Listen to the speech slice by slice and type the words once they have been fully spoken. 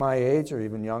my age or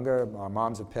even younger. Our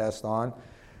moms have passed on.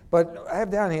 But I have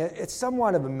down here, it's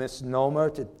somewhat of a misnomer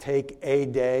to take a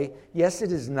day. Yes,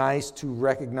 it is nice to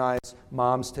recognize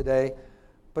moms today,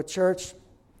 but church,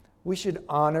 we should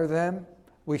honor them.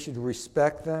 We should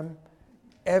respect them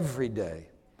every day.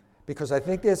 Because I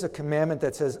think there's a commandment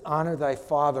that says, honor thy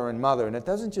father and mother. And it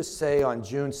doesn't just say on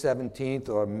June 17th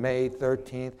or May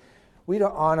 13th. We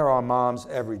don't honor our moms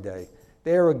every day.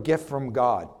 They are a gift from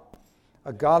God.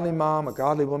 A godly mom, a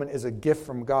godly woman is a gift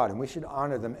from God. And we should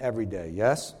honor them every day,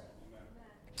 yes?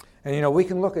 And we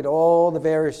can look at all the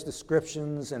various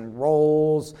descriptions and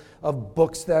roles of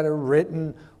books that are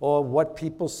written or what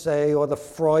people say or the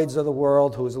Freuds of the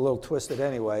world, who is a little twisted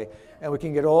anyway, and we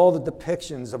can get all the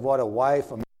depictions of what a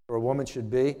wife or a woman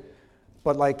should be.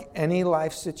 But like any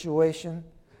life situation,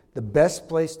 the best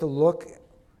place to look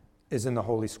is in the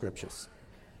Holy Scriptures.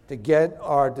 To get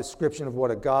our description of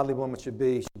what a godly woman should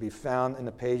be found in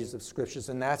the pages of Scriptures,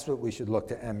 and that's what we should look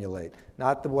to emulate.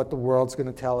 Not what the world's going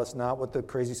to tell us, not what the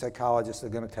crazy psychologists are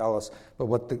going to tell us, but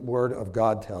what the Word of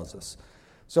God tells us.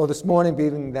 So this morning,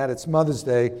 being that it's Mother's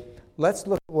Day, let's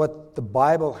look at what the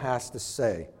Bible has to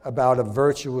say about a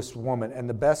virtuous woman. And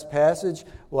the best passage,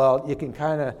 well, you can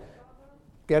kind of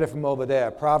get it from over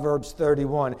there, Proverbs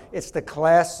 31. It's the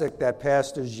classic that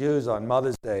pastors use on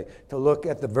Mother's Day to look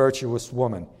at the virtuous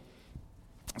woman.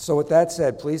 So with that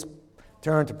said, please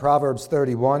turn to Proverbs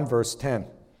 31, verse 10.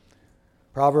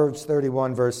 Proverbs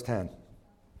 31, verse 10.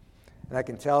 And I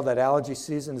can tell that allergy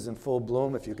season is in full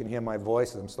bloom. If you can hear my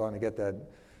voice, I'm starting to get that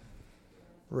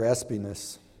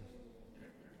raspiness.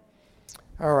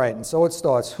 All right, and so it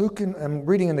starts. I'm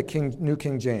reading in the New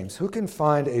King James. Who can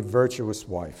find a virtuous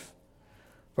wife?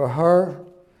 For her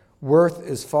worth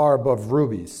is far above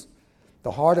rubies.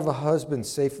 The heart of a husband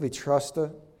safely trusts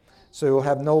her, so he will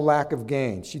have no lack of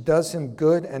gain. She does him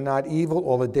good and not evil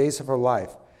all the days of her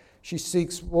life. She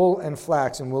seeks wool and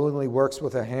flax and willingly works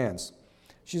with her hands.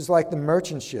 She is like the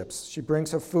merchant ships. She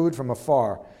brings her food from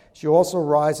afar. She also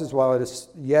rises while it is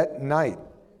yet night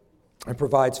and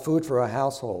provides food for her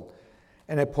household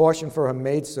and a portion for her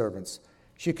maidservants.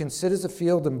 She considers a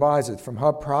field and buys it. From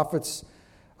her profits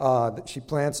she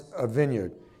plants a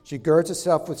vineyard. She girds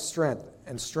herself with strength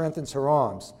and strengthens her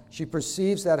arms. She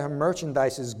perceives that her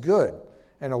merchandise is good,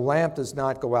 and a lamp does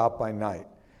not go out by night.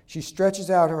 She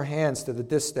stretches out her hands to the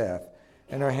distaff,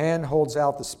 and her hand holds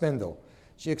out the spindle.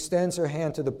 She extends her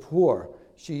hand to the poor.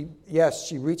 She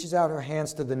reaches out her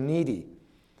hands to the needy.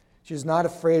 She is not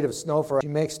afraid of snow for her. She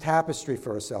makes tapestry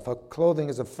for herself. Her clothing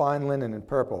is of fine linen and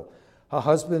purple. Her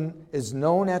husband is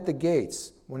known at the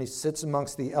gates when he sits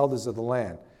amongst the elders of the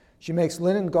land. She makes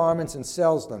linen garments and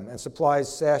sells them, and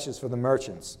supplies sashes for the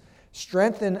merchants.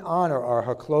 Strength and honor are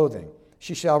her clothing.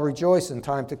 She shall rejoice in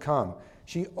time to come.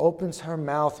 She opens her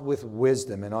mouth with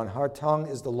wisdom, and on her tongue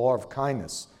is the law of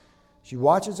kindness. She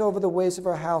watches over the ways of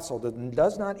her household and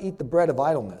does not eat the bread of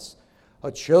idleness.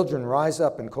 Her children rise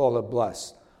up and call her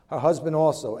blessed. Her husband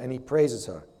also, and he praises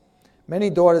her. Many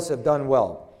daughters have done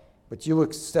well, but you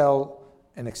excel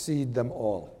and exceed them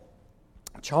all.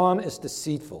 Charm is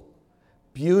deceitful.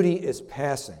 Beauty is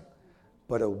passing,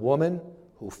 but a woman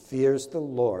who fears the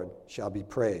Lord shall be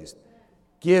praised.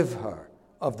 Give her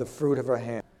of the fruit of her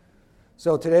hand.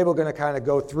 So today we're going to kind of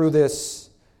go through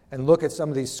this and look at some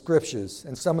of these scriptures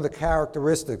and some of the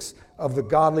characteristics of the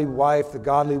godly wife, the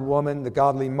godly woman, the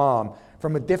godly mom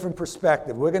from a different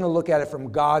perspective. We're going to look at it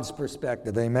from God's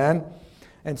perspective, amen?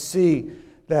 And see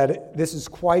that this is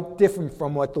quite different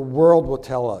from what the world will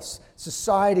tell us.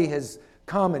 Society has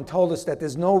come and told us that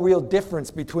there's no real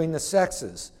difference between the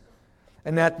sexes,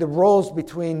 and that the roles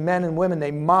between men and women,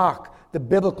 they mock the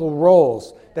biblical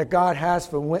roles that God has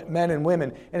for men and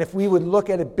women. And if we would look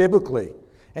at it biblically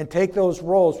and take those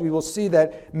roles, we will see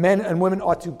that men and women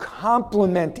ought to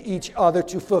complement each other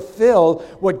to fulfill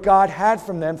what God had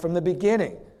from them from the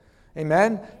beginning.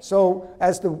 Amen? So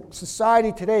as the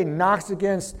society today knocks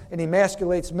against and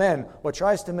emasculates men, or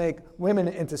tries to make women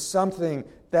into something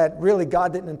that really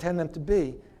God didn't intend them to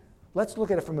be, let's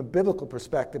look at it from a biblical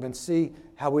perspective and see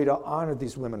how we to honor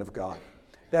these women of God.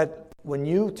 That when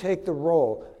you take the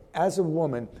role as a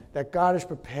woman that God has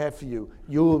prepared for you,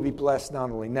 you will be blessed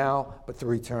not only now, but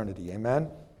through eternity. Amen?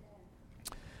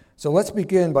 So let's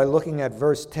begin by looking at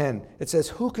verse 10. It says,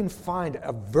 who can find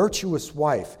a virtuous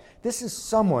wife? This is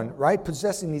someone, right,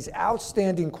 possessing these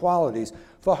outstanding qualities,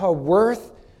 for her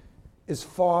worth is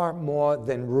far more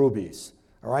than rubies.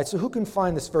 All right, so who can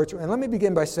find this virtue? And let me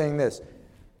begin by saying this.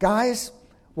 Guys,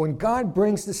 when God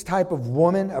brings this type of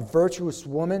woman, a virtuous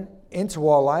woman, into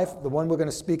our life, the one we're going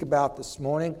to speak about this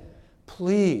morning,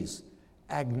 please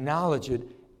acknowledge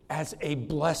it as a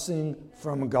blessing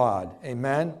from God.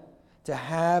 Amen? To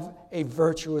have a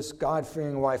virtuous,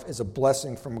 God-fearing wife is a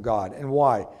blessing from God. And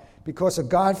why? Because a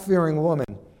God-fearing woman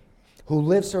who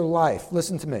lives her life,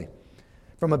 listen to me,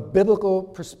 from a biblical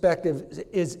perspective,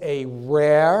 is a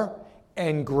rare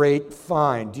and great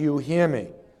find. Do you hear me?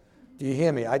 Do you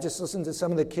hear me? I just listened to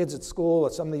some of the kids at school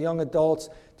or some of the young adults.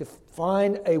 To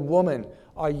find a woman,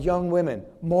 our young women,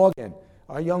 Morgan,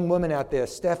 our young women out there,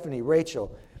 Stephanie,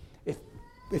 Rachel,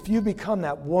 if you become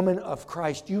that woman of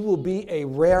Christ, you will be a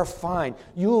rare find.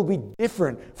 You will be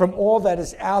different from all that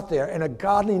is out there, and a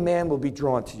godly man will be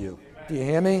drawn to you. Amen. Do you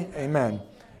hear me? Amen.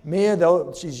 Mia,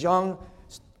 though she's young,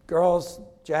 girls,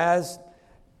 Jazz,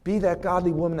 be that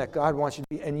godly woman that God wants you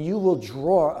to be, and you will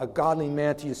draw a godly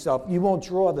man to yourself. You won't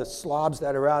draw the slobs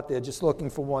that are out there just looking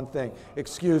for one thing.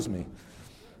 Excuse me.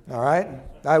 All right?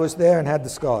 I was there and had the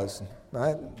scars. All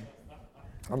right?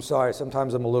 I'm sorry.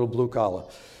 Sometimes I'm a little blue collar.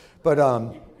 But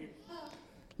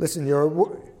listen,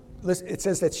 it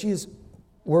says that she's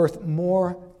worth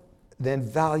more than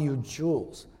valued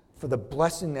jewels for the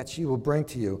blessing that she will bring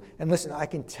to you. And listen, I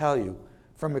can tell you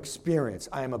from experience,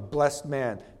 I am a blessed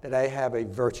man that I have a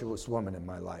virtuous woman in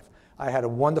my life. I had a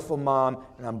wonderful mom,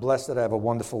 and I'm blessed that I have a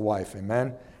wonderful wife.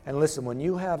 Amen? And listen, when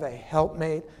you have a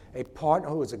helpmate, a partner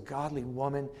who is a godly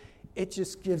woman, it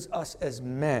just gives us as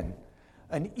men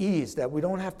an ease that we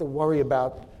don't have to worry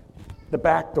about the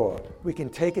back door. We can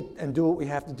take it and do what we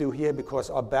have to do here because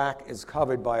our back is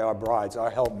covered by our brides, our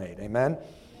helpmate. Amen?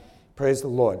 Praise the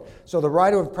Lord. So the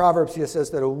writer of Proverbs here says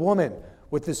that a woman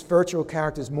with this virtual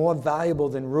character is more valuable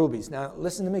than rubies. Now,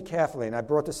 listen to me carefully, and I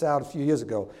brought this out a few years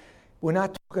ago. We're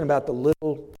not talking about the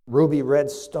little ruby red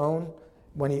stone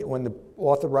when the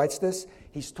author writes this.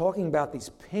 He's talking about these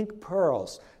pink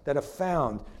pearls that are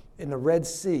found in the Red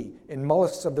Sea, in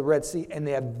mollusks of the Red Sea, and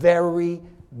they're very,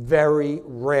 very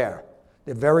rare.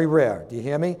 They're very rare. Do you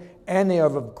hear me? And they are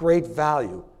of great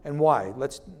value. And why?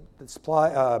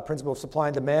 Principle of supply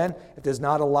and demand. If there's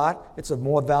not a lot, it's of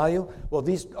more value. Well,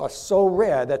 these are so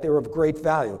rare that they're of great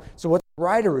value. So what the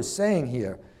writer is saying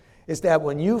here is that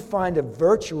when you find a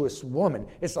virtuous woman,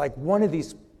 it's like one of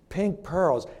these pink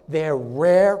pearls. They're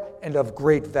rare and of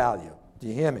great value. Do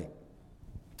you hear me?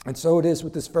 And so it is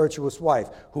with this virtuous wife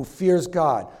who fears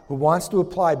God, who wants to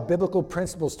apply biblical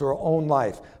principles to her own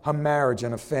life, her marriage,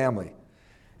 and her family.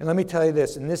 And let me tell you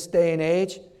this, in this day and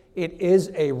age, it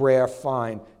is a rare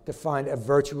find to find a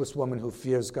virtuous woman who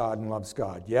fears God and loves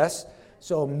God. Yes?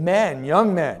 So men,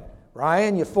 young men,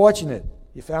 Ryan, you're fortunate.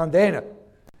 You found Dana.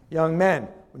 Young men,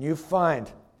 when you find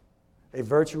a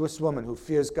virtuous woman who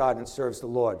fears God and serves the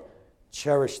Lord,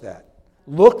 cherish that.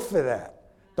 Look for that.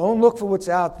 Don't look for what's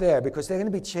out there because they're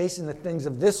going to be chasing the things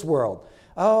of this world.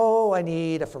 Oh, I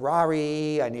need a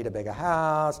Ferrari. I need a bigger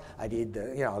house. I need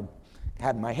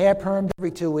have my hair permed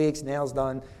every 2 weeks, nails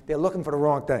done. They're looking for the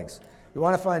wrong things. You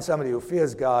want to find somebody who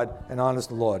fears God and honors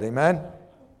the Lord. Amen?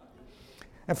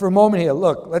 And for a moment here,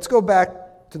 look, let's go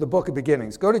back to the book of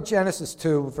beginnings. Go to Genesis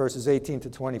 2, verses 18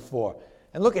 to 24.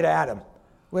 And look at Adam.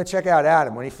 We're going to check out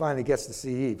Adam when he finally gets to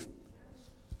see Eve.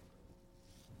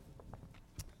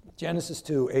 Genesis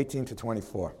 2, 18 to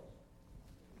 24.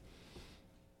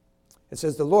 It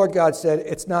says, the Lord God said,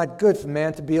 it's not good for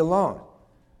man to be alone.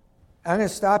 I'm going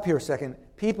to stop here a second.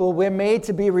 People, we're made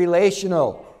to be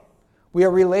relational. We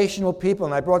are relational people,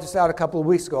 and I brought this out a couple of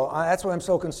weeks ago. That's why I'm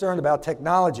so concerned about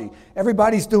technology.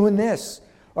 Everybody's doing this,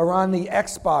 or on the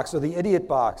Xbox or the idiot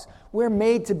box. We're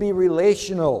made to be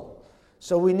relational,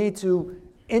 so we need to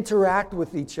interact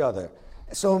with each other.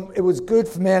 So it was good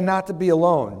for man not to be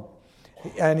alone.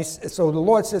 And so the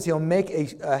Lord says he'll make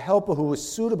a helper who is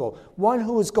suitable, one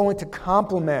who is going to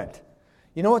complement.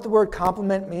 You know what the word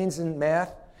complement means in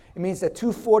math? It means that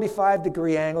two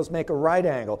 45-degree angles make a right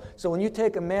angle. So when you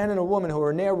take a man and a woman who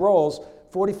are in their roles,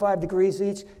 45 degrees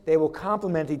each, they will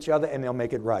complement each other and they'll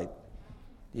make it right.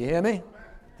 Do you hear me?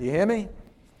 Do you hear me?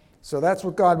 So that's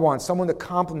what God wants, someone to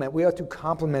complement. We are to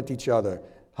complement each other,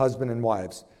 husband and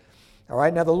wives. All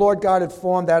right, now the Lord God had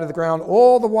formed out of the ground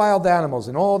all the wild animals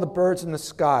and all the birds in the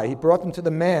sky. He brought them to the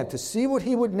man to see what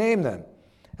he would name them.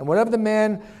 And whatever the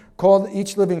man called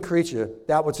each living creature,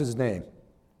 that was his name.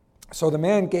 So the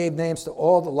man gave names to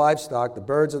all the livestock, the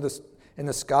birds in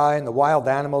the sky, and the wild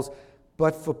animals.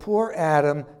 But for poor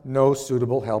Adam, no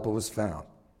suitable helper was found.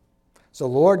 So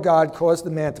the Lord God caused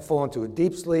the man to fall into a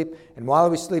deep sleep, and while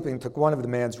he was sleeping, took one of the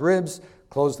man's ribs,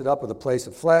 closed it up with a place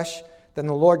of flesh. Then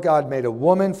the Lord God made a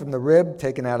woman from the rib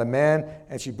taken out of man,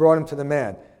 and she brought him to the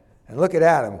man. And look at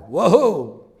Adam.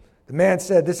 Whoa! The man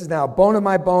said, this is now bone of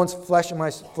my bones, flesh of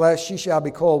my flesh. She shall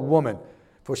be called woman,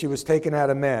 for she was taken out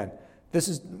of man. This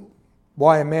is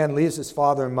why a man leaves his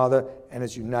father and mother and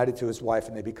is united to his wife,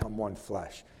 and they become one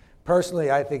flesh.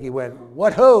 Personally, I think he went,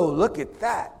 what-ho, look at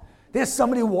that. There's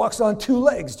somebody who walks on two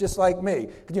legs just like me.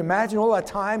 Can you imagine all that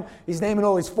time he's naming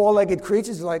all these four-legged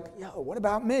creatures? He's like, yo, what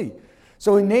about me?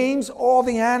 So he names all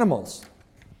the animals.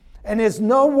 And there's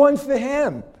no one for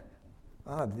him.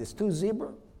 There's two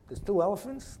zebras. There's two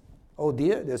elephants. Oh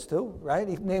dear, there's two, right?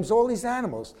 He names all these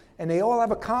animals. And they all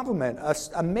have a complement,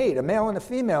 a mate, a male and a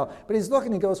female. But he's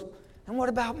looking and he goes, and what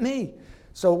about me?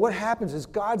 So what happens is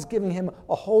God's giving him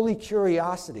a holy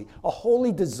curiosity, a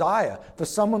holy desire for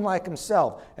someone like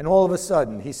himself. And all of a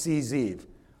sudden, he sees Eve.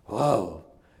 Whoa,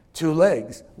 two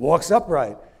legs, walks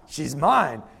upright. She's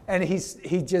mine. And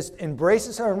he just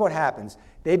embraces her, and what happens?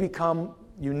 They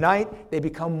unite, they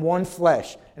become one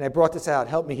flesh. And I brought this out.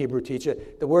 Help me, Hebrew teacher.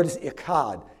 The word is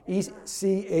ichad.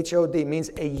 E-C-H-O-D, means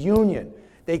a union.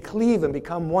 They cleave and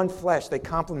become one flesh. They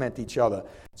complement each other.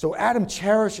 So Adam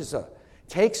cherishes her,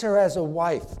 takes her as a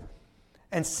wife,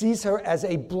 and sees her as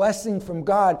a blessing from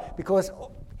God, because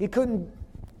he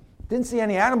didn't see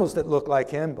any animals that looked like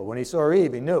him, but when he saw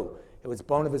Eve, he knew it was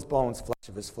bone of his bones, flesh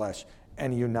of his flesh,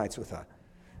 and he unites with her.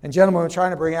 And gentlemen, what I'm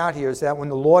trying to bring out here is that when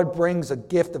the Lord brings a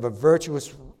gift of a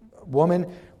virtuous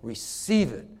woman,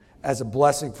 receive it as a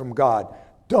blessing from God.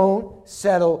 Don't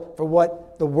settle for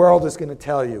what the world is going to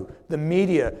tell you. The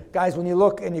media. Guys, when you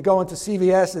look and you go into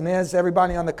CVS and there's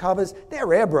everybody on the covers, they're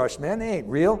airbrushed, man. They ain't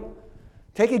real.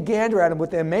 Take a gander at them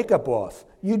with their makeup off.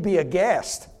 You'd be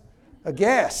aghast.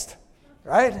 Aghast.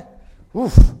 Right?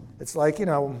 Oof. It's like,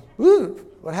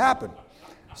 what happened?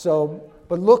 So,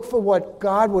 but look for what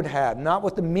God would have, not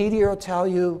what the media will tell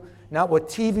you, not what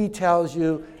TV tells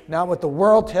you, not what the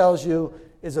world tells you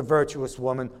is a virtuous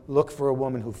woman. Look for a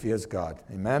woman who fears God.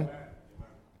 Amen?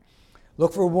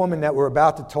 Look for a woman that we're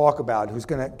about to talk about who's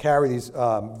going to carry these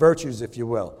virtues, if you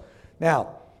will.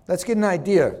 Now, let's get an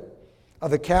idea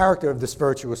of the character of this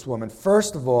virtuous woman.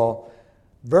 First of all,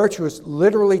 virtuous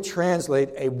literally translate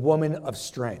a woman of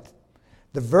strength.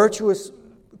 The virtuous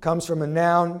comes from a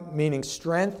noun meaning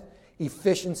strength,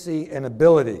 efficiency, and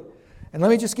ability. And let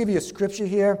me just give you a scripture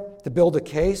here to build a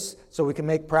case so we can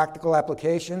make practical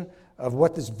application of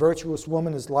what this virtuous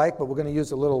woman is like, but we're going to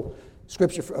use a little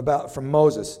scripture from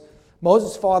Moses.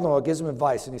 Moses' father-in-law gives him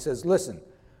advice, and he says, listen,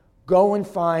 go and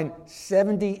find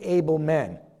 70 able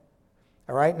men.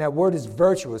 All right? And that word is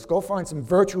virtuous. Go find some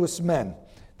virtuous men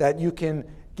that you can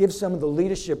give some of the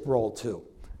leadership role to.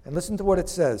 And listen to what it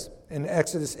says in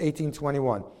Exodus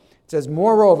 18:21. It says,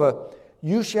 moreover,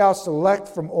 you shall select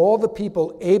from all the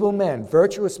people able men,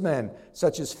 virtuous men,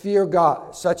 such as fear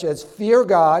God,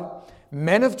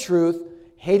 men of truth,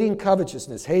 hating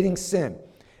covetousness, hating sin.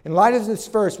 In light of this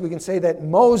verse, we can say that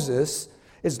Moses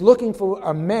is looking for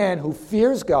a man who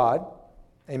fears God.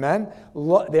 Amen.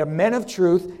 They're men of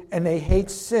truth, and they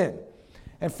hate sin.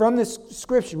 And from this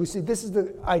scripture, we see this is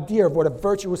the idea of what a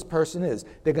virtuous person is.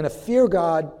 They're going to fear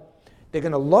God, they're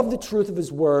going to love the truth of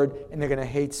his word, and they're going to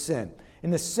hate sin. In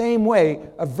the same way,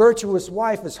 a virtuous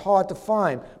wife is hard to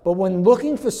find. But when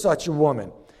looking for such a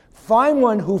woman, find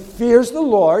one who fears the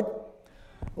Lord,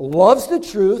 loves the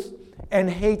truth, and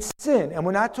hates sin. And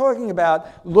we're not talking about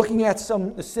looking at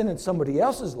the sin in somebody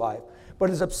else's life,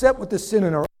 but is upset with the sin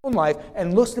in her own life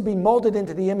and looks to be molded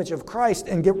into the image of Christ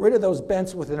and get rid of those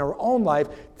bents within her own life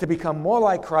to become more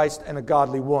like Christ and a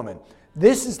godly woman.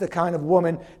 This is the kind of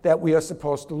woman that we are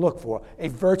supposed to look for, a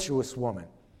virtuous woman.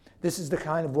 This is the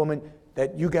kind of woman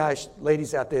that you guys,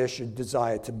 ladies out there, should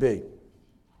desire to be.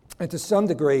 And to some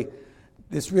degree,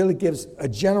 this really gives a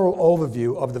general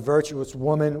overview of the virtuous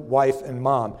woman, wife, and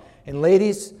mom. And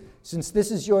ladies, since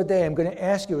this is your day, I'm going to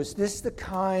ask you, is this the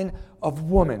kind of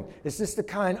woman? Is this the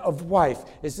kind of wife?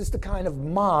 Is this the kind of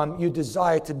mom you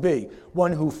desire to be?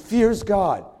 One who fears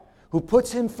God, who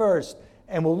puts him first,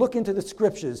 and will look into the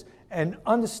scriptures and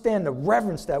understand the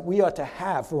reverence that we are to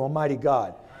have for Almighty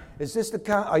God.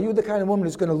 Are you the kind of woman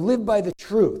who's going to live by the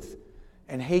truth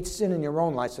and hate sin in your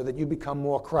own life so that you become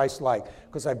more Christ-like?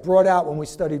 Because I brought out when we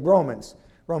studied Romans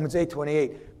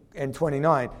 8:28 and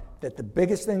 29, that the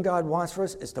biggest thing God wants for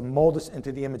us is to mold us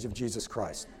into the image of Jesus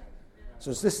Christ.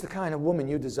 So is this the kind of woman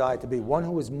you desire to be? One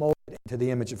who is molded into the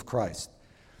image of Christ.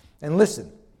 And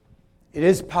listen, it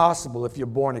is possible if you're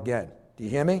born again. Do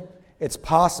you hear me? It's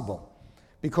possible.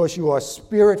 Because you are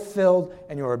Spirit-filled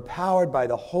and you are empowered by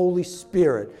the Holy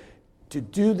Spirit to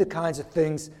do the kinds of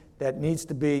things that needs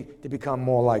to be to become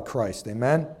more like Christ.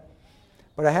 Amen?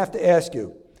 But I have to ask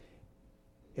you,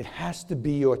 it has to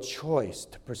be your choice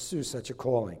to pursue such a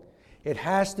calling. It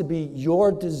has to be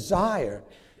your desire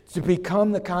to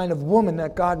become the kind of woman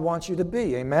that God wants you to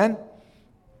be. Amen?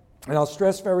 And I'll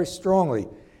stress very strongly,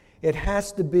 it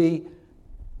has to be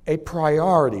a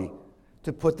priority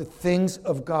to put the things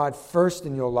of God first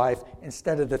in your life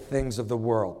instead of the things of the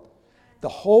world. The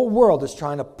whole world is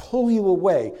trying to pull you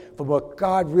away from what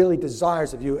God really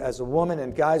desires of you as a woman.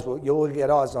 And guys, you'll get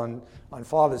ours on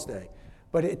Father's Day.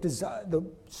 But the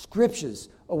scriptures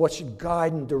are what should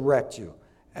guide and direct you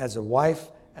as a wife,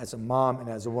 as a mom, and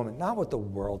as a woman. Not what the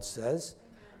world says.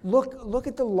 Look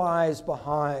at the lies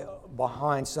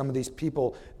behind some of these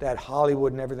people that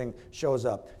Hollywood and everything shows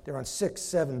up. They're on 6,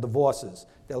 7 divorces.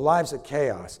 Their lives are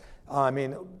chaos.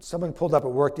 Someone pulled up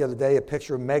at work the other day a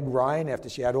picture of Meg Ryan after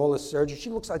she had all this surgery. She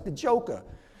looks like the Joker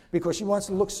because she wants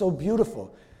to look so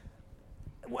beautiful.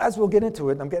 As we'll get into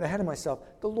it, and I'm getting ahead of myself,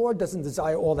 the Lord doesn't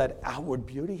desire all that outward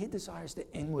beauty. He desires the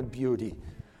inward beauty.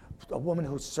 A woman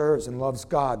who serves and loves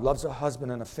God, loves her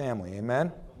husband and a family.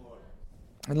 Amen?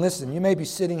 And listen, you may be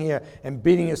sitting here and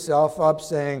beating yourself up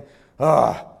saying,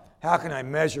 how can I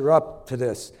measure up to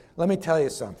this? Let me tell you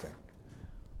something.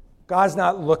 God's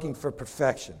not looking for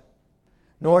perfection,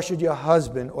 nor should your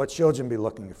husband or children be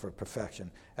looking for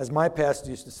perfection. As my pastor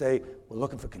used to say, we're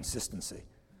looking for consistency.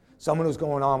 Someone who's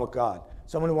going on with God.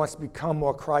 Someone who wants to become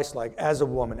more Christ-like as a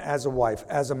woman, as a wife,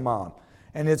 as a mom.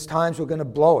 And it's times we're going to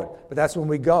blow it, but that's when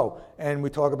we go and we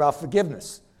talk about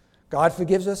forgiveness. God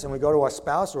forgives us, and we go to our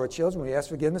spouse or our children, we ask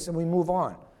forgiveness, and we move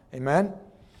on. Amen?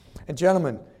 And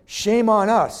gentlemen, shame on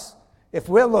us if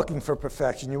we're looking for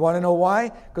perfection. You want to know why?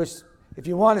 Because if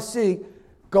you want to see,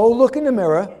 go look in the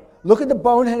mirror, look at the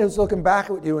bonehead who's looking back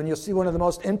at you, and you'll see one of the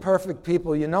most imperfect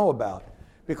people you know about.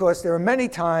 Because there are many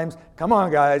times, come on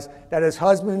guys, that as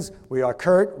husbands, we are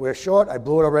curt, we're short. I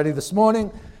blew it already this morning,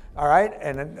 all right?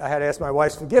 And I had to ask my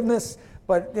wife's forgiveness.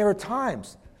 But there are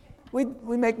times we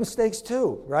make mistakes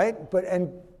too, right?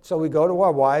 And so we go to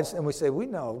our wives and we say, we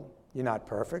know you're not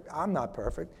perfect. I'm not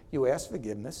perfect. You ask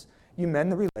forgiveness. You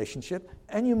mend the relationship.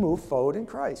 And you move forward in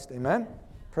Christ. Amen?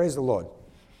 Praise the Lord.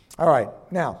 All right.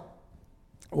 Now,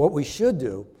 what we should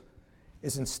do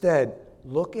is instead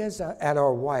look at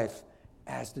our wife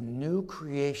as the new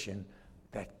creation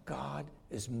that God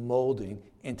is molding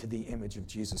into the image of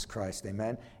Jesus Christ.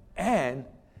 Amen? And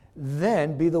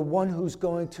then be the one who's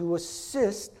going to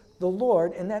assist the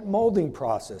Lord in that molding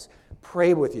process.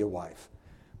 Pray with your wife.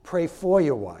 Pray for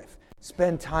your wife.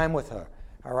 Spend time with her,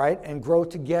 all right? And grow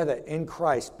together in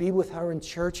Christ. Be with her in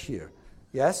church here,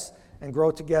 yes? And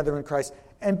grow together in Christ.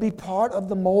 And be part of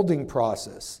the molding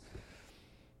process.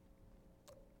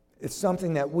 It's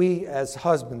something that we as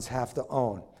husbands have to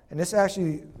own. And this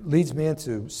actually leads me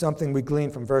into something we glean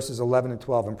from verses 11 and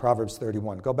 12 in Proverbs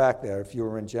 31. Go back there if you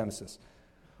were in Genesis.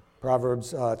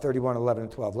 Proverbs 31, 11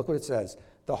 and 12. Look what it says.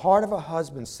 The heart of a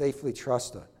husband safely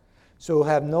trusts her, so he'll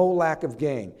have no lack of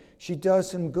gain. She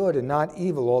does him good and not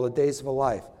evil all the days of her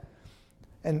life.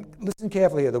 And listen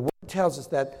carefully here. The word tells us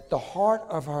that the heart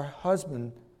of her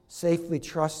husband safely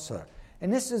trusts her.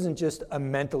 And this isn't just a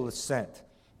mental assent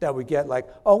that we get like,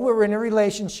 oh, we're in a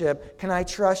relationship. Can I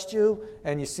trust you?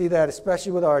 And you see that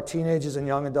especially with our teenagers and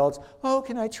young adults. Oh,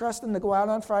 can I trust them to go out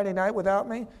on Friday night without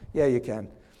me? Yeah, you can.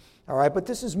 All right, but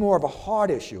this is more of a heart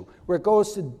issue where it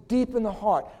goes to deep in the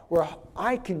heart, where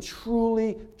I can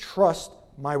truly trust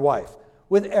my wife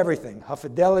with everything, her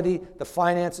fidelity, the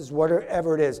finances,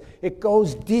 whatever it is. It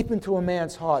goes deep into a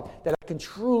man's heart that I can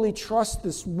truly trust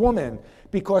this woman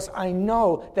because I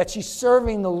know that she's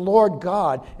serving the Lord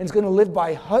God and is going to live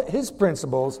by his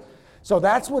principles. So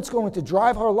that's what's going to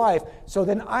drive her life. So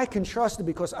then I can trust her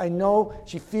because I know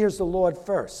she fears the Lord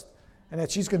first. And that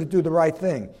she's going to do the right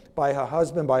thing by her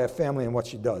husband, by her family, and what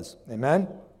she does. Amen?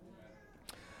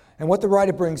 And what the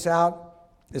writer brings out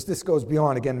is this goes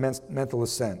beyond, again, mental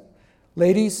assent.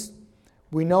 Ladies,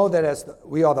 we know that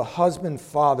we are the husband,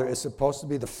 father is supposed to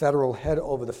be the federal head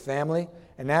over the family,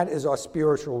 and that is our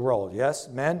spiritual role. Yes,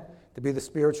 men, to be the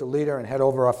spiritual leader and head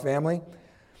over our family.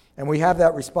 And we have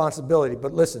that responsibility.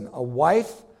 But listen, a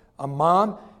wife, a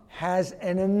mom, has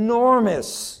an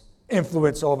enormous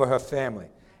influence over her family.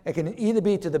 It can either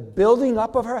be to the building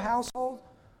up of her household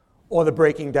or the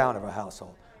breaking down of her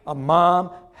household. A mom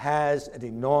has an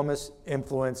enormous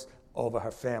influence over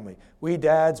her family. We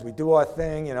dads, we do our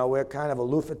thing, we're kind of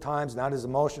aloof at times, not as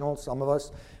emotional, some of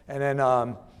us. And then,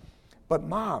 but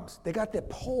moms, they got their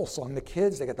pulse on the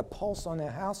kids, they got the pulse on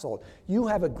their household. You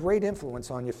have a great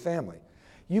influence on your family.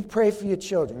 You pray for your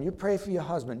children, you pray for your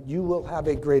husband, you will have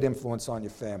a great influence on your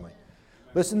family.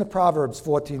 Listen to Proverbs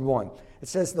 14:1. It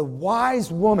says, the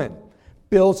wise woman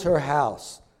builds her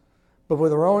house, but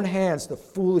with her own hands the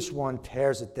foolish one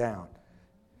tears it down.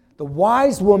 The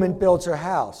wise woman builds her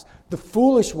house. The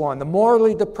foolish one, the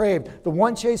morally depraved, the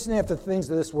one chasing after the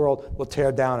things of this world will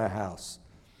tear down her house.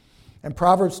 And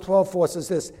Proverbs 12:4 says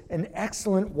this, an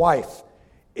excellent wife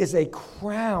is a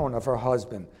crown of her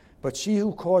husband, but she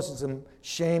who causes him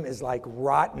shame is like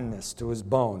rottenness to his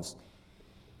bones.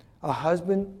 A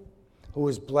husband who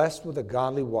is blessed with a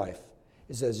godly wife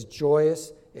is as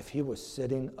joyous if he was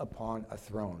sitting upon a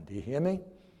throne. Do you hear me?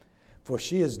 For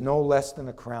she is no less than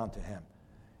a crown to him.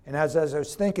 And as I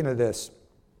was thinking of this,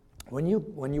 when you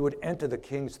would enter the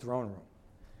king's throne room,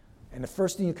 and the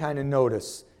first thing you kind of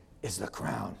notice is the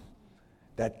crown,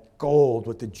 that gold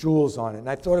with the jewels on it. And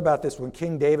I thought about this when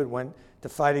King David went to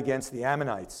fight against the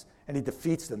Ammonites, and he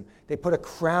defeats them. They put a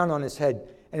crown on his head,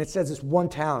 and it says it's 1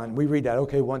 talent. We read that,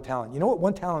 okay, 1 talent. You know what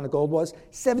 1 talent of gold was?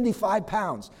 75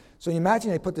 pounds. So you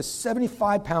imagine they put this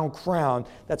 75-pound crown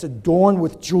that's adorned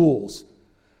with jewels.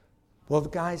 Well,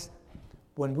 guys,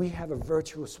 when we have a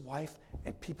virtuous wife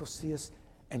and people see us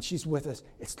and she's with us,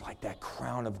 it's like that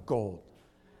crown of gold.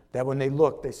 That when they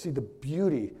look, they see the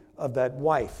beauty of that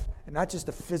wife. And not just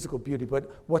the physical beauty, but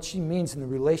what she means in the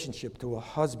relationship to a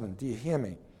husband. Do you hear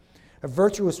me? A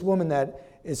virtuous woman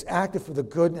that is active for the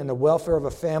good and the welfare of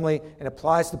a family and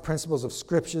applies the principles of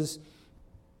scriptures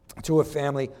to a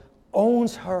family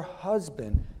owns her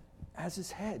husband as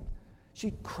his head.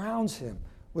 She crowns him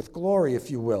with glory,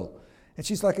 if you will. And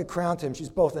she's like a crown to him. She's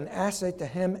both an asset to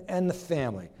him and the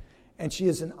family. And she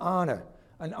is an honor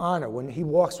when he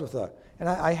walks with her. And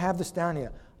I have this down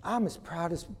here. I'm as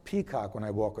proud as a peacock when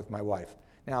I walk with my wife.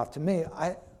 Now, to me,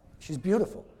 she's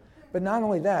beautiful. But not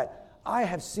only that, I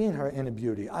have seen her inner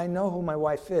beauty. I know who my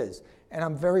wife is. And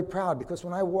I'm very proud because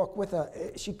when I walk with her,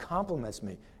 she compliments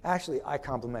me. Actually, I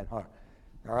compliment her.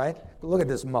 All right? But look at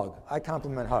this mug. I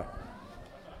compliment her.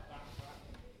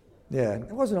 Yeah,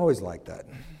 it wasn't always like that.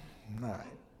 All right.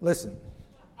 Listen.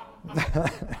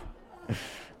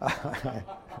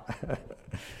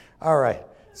 All right.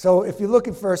 So if you look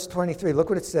at verse 23, look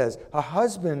what it says. A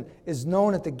husband is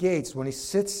known at the gates when he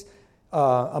sits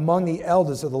among the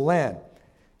elders of the land.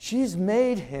 She's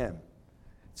made him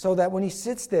so that when he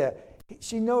sits there,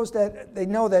 she knows that they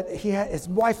know that his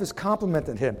wife has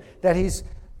complimented him, that he's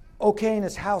okay in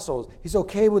his household. He's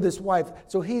okay with his wife.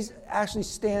 So he actually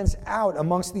stands out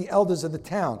amongst the elders of the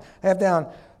town. I have down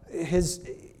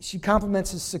she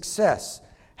compliments his success,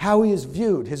 how he is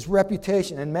viewed, his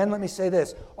reputation. And men, let me say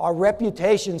this, our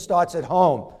reputation starts at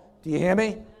home. Do you hear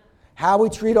me? How we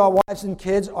treat our wives and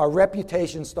kids, our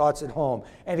reputation starts at home.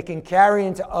 And it can carry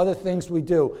into other things we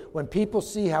do. When people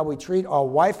see how we treat our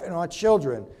wife and our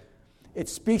children, it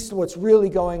speaks to what's really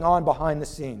going on behind the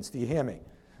scenes. Do you hear me?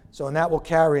 So, and that will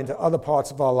carry into other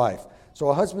parts of our life. So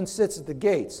a husband sits at the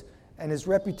gates, and his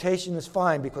reputation is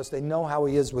fine because they know how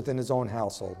he is within his own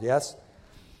household, yes?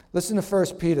 Listen to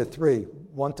 1 Peter 3,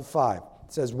 1-5. It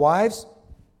says, wives,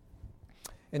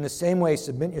 in the same way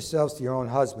submit yourselves to your own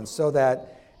husbands, so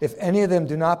that if any of them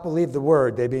do not believe the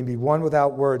word, they may be won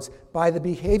without words by the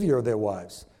behavior of their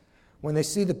wives. When they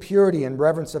see the purity and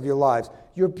reverence of your lives,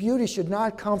 your beauty should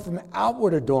not come from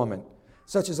outward adornment,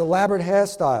 such as elaborate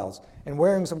hairstyles and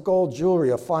wearings of gold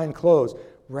jewelry or fine clothes.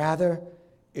 Rather,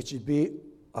 it should be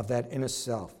of that inner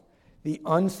self, the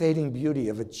unfading beauty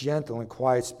of a gentle and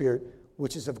quiet spirit,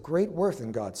 which is of great worth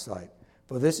in God's sight.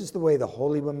 For this is the way the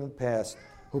holy women of the past,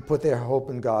 who put their hope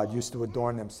in God, used to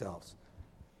adorn themselves.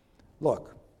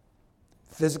 Look,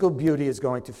 physical beauty is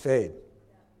going to fade.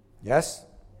 Yes?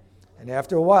 And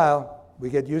after a while, we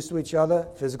get used to each other,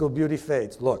 physical beauty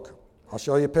fades. Look, I'll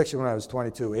show you a picture when I was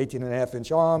 22,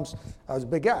 18.5-inch arms. I was a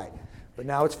big guy, but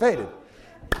now it's faded.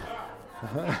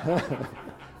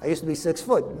 I used to be 6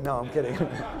 foot. No, I'm kidding.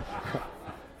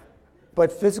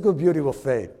 But physical beauty will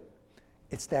fade.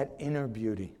 It's that inner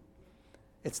beauty.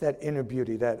 It's that inner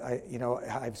beauty that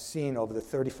I've seen over the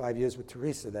 35 years with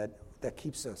Teresa that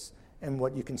keeps us and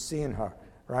what you can see in her,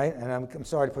 right? And I'm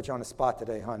sorry to put you on the spot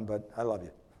today, hon, but I love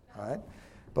you, all right?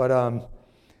 But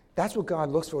that's what God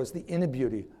looks for, is the inner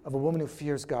beauty of a woman who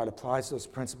fears God, applies those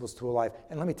principles to her life.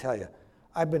 And let me tell you,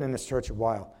 I've been in this church a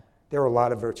while. There are a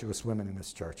lot of virtuous women in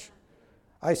this church.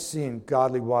 I've seen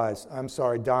godly wives. I'm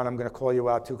sorry, Don, I'm going to call you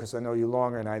out too because I know you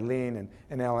longer, and Eileen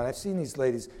and Ellen. I've seen these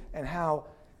ladies and how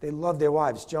they love their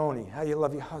wives. Joni, how you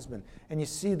love your husband. And you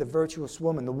see the virtuous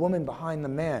woman, the woman behind the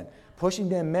man, pushing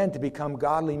their men to become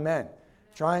godly men,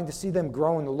 trying to see them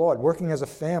grow in the Lord, working as a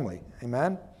family.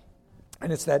 Amen?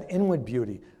 And it's that inward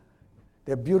beauty.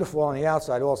 They're beautiful on the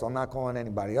outside also. I'm not calling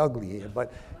anybody ugly here,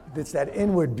 but it's that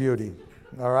inward beauty.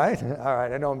 All right? All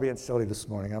right. I know I'm being silly this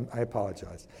morning. I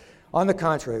apologize. On the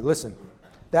contrary, listen,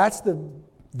 that's the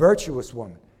virtuous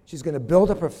woman. She's going to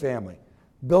build up her family,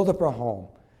 build up her home.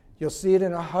 You'll see it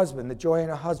in her husband, the joy in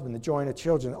her husband, the joy in her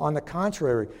children. On the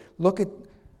contrary, look at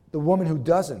the woman who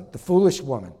doesn't, the foolish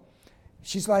woman.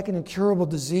 She's like an incurable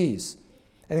disease,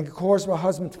 and it can cause her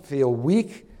husband to feel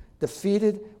weak,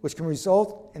 defeated, which can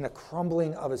result in a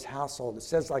crumbling of his household. It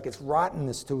says like it's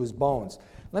rottenness to his bones.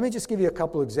 Let me just give you a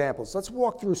couple examples. Let's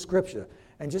walk through Scripture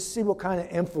and just see what kind of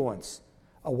influence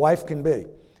a wife can be.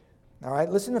 All right,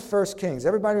 listen to 1 Kings.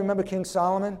 Everybody remember King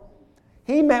Solomon?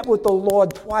 He met with the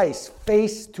Lord twice,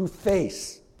 face to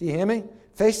face. Do you hear me?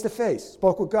 Face to face.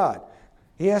 Spoke with God.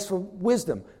 He asked for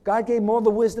wisdom. God gave him all the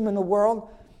wisdom in the world,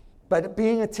 but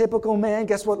being a typical man,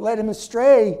 guess what led him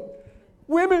astray?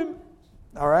 Women.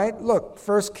 All right, look,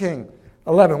 1 King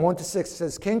 11, 1-6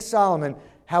 says, King Solomon,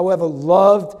 however,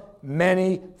 loved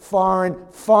many foreign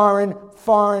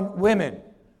women.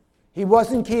 He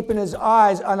wasn't keeping his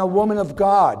eyes on a woman of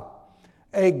God,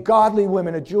 a godly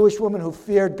woman, a Jewish woman who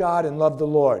feared God and loved the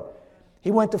Lord. He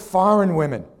went to foreign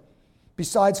women.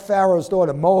 Besides Pharaoh's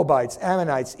daughter, Moabites,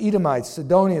 Ammonites, Edomites,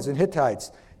 Sidonians, and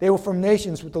Hittites. They were from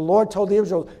nations which the Lord told the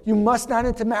Israelites, you must not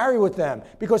intermarry with them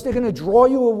because they're going to draw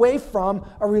you away from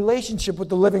a relationship with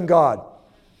the living God.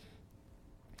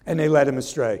 And they led him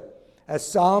astray. As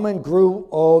Solomon grew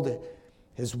old,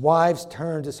 his wives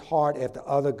turned his heart after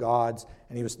other gods,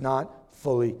 and he was not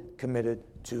fully committed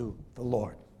to the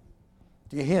Lord.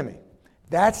 Do you hear me?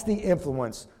 That's the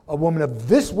influence a woman of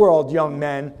this world, young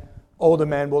men, older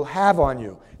men, will have on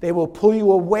you. They will pull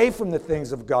you away from the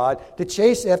things of God to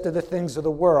chase after the things of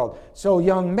the world. So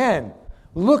young men,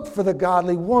 look for the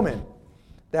godly woman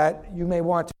that you may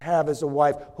want to have as a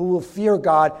wife who will fear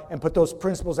God and put those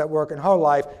principles at work in her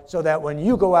life so that when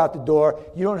you go out the door,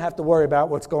 you don't have to worry about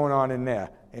what's going on in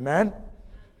there. Amen?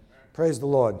 Praise the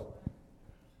Lord.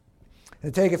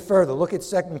 And to take it further, look at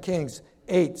 2 Kings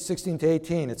 8,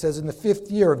 16-18. It says, in the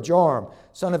 5th year of Joram,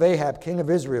 son of Ahab, king of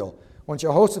Israel, when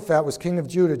Jehoshaphat was king of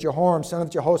Judah, Jehoram, son of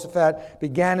Jehoshaphat,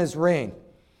 began his reign.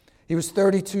 He was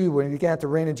 32 when he began to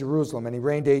reign in Jerusalem, and he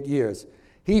reigned 8 years.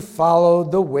 He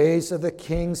followed the ways of the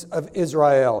kings of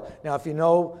Israel. Now, if you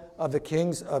know of the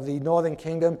kings of the northern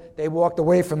kingdom, they walked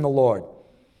away from the Lord.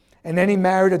 And then he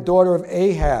married a daughter of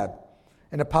Ahab,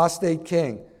 an apostate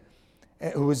king,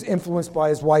 who was influenced by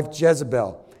his wife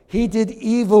Jezebel. He did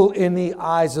evil in the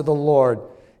eyes of the Lord.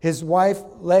 His wife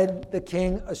led the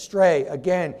king astray.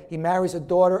 Again, he marries a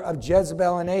daughter of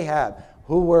Jezebel and Ahab,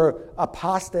 who were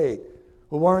apostate,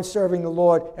 who weren't serving the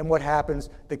Lord. And what happens?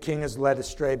 The king is led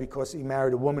astray because he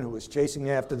married a woman who was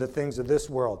chasing after the things of this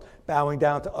world, bowing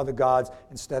down to other gods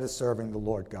instead of serving the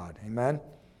Lord God. Amen?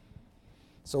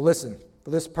 So listen, for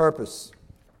this purpose,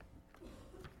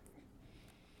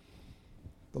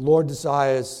 the Lord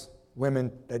desires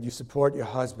women that you support your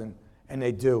husband, and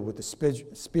they do, with the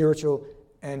spiritual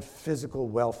and physical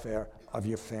welfare of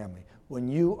your family. When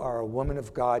you are a woman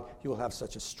of God, you will have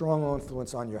such a strong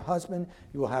influence on your husband.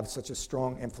 You will have such a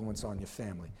strong influence on your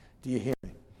family. Do you hear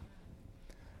me?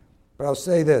 But I'll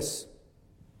say this.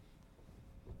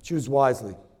 Choose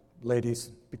wisely,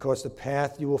 ladies, because the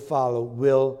path you will follow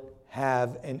will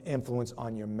have an influence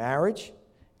on your marriage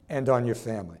and on your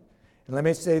family. And let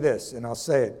me say this, and I'll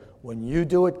say it. When you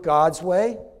do it God's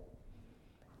way,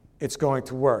 it's going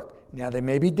to work. Now, there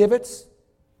may be divots,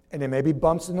 and there may be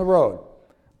bumps in the road.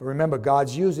 But remember,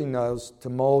 God's using those to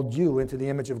mold you into the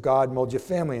image of God, mold your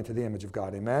family into the image of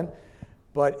God. Amen?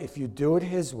 But if you do it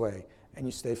His way and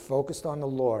you stay focused on the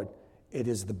Lord, it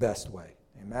is the best way.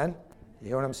 Amen? You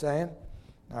hear what I'm saying?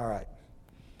 All right.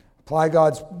 Apply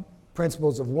God's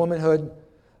principles of womanhood,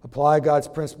 apply God's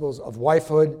principles of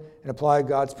wifehood, and apply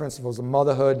God's principles of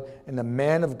motherhood, and the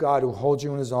man of God who holds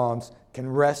you in his arms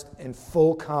can rest in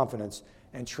full confidence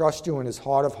and trust you in his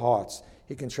heart of hearts.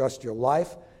 He can trust your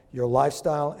life, your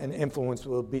lifestyle, and influence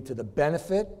will be to the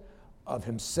benefit of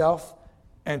himself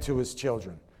and to his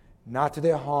children. Not to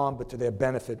their harm, but to their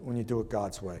benefit when you do it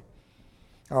God's way.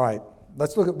 All right,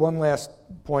 let's look at one last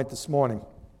point this morning.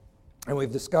 And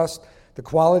we've discussed the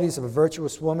qualities of a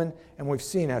virtuous woman, and we've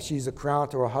seen how she's a crown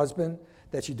to her husband,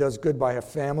 that she does good by her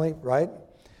family, right?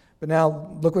 But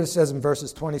now, look what it says in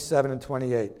verses 27 and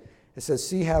 28. It says,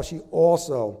 see how she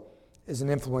also is an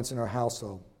influence in her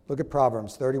household. Look at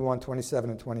Proverbs 31, 27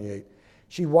 and 28.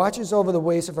 She watches over the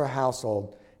ways of her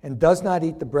household and does not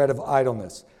eat the bread of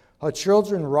idleness. Her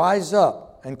children rise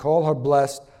up and call her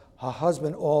blessed, her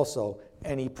husband also,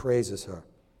 and he praises her.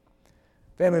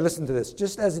 Family, listen to this.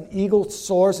 Just as an eagle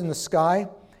soars in the sky,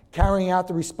 carrying out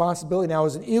the responsibility. Now,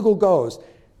 as an eagle goes,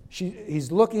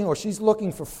 she's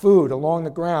looking for food along the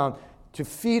ground to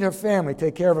feed her family,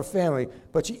 take care of her family,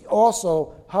 but she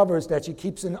also hovers that she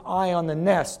keeps an eye on the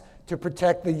nest to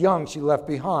protect the young she left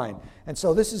behind. And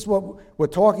so this is what we're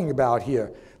talking about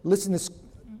here. Listen,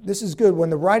 this is good. When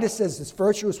the writer says this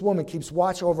virtuous woman keeps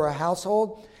watch over her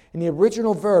household, in the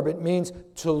original verb it means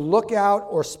to look out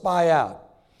or spy out.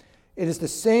 It is the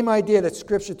same idea that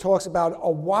Scripture talks about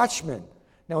a watchman.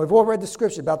 Now, we've all read the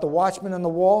Scripture about the watchman on the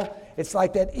wall. It's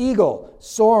like that eagle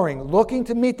soaring, looking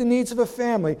to meet the needs of a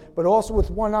family, but also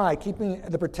with one eye, keeping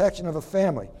the protection of a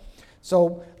family.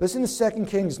 So listen to 2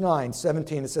 Kings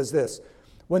 9:17. It says this.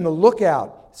 When the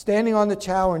lookout, standing on the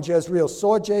tower in Jezreel,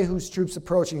 saw Jehu's troops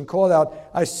approaching and called out,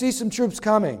 I see some troops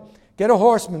coming. Get a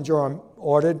horseman, Joram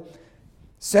ordered.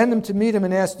 Send them to meet him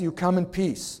and ask, do you come in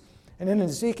peace? And in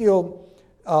Ezekiel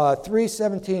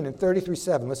 3:17 and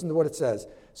 33:7, listen to what it says.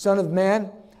 Son of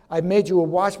man, I've made you a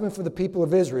watchman for the people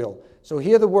of Israel. So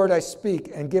hear the word I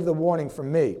speak and give the warning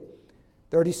from me.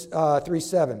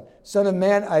 33:7. Son of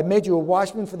man, I've made you a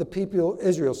watchman for the people of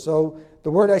Israel. So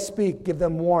the word I speak, give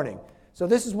them warning. So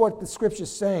this is what the scripture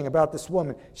is saying about this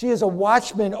woman. She is a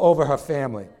watchman over her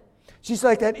family. She's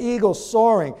like that eagle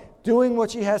soaring, doing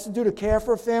what she has to do to care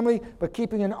for her family, but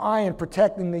keeping an eye and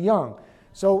protecting the young.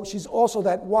 So she's also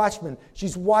that watchman.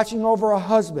 She's watching over her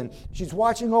husband. She's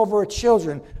watching over her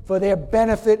children for their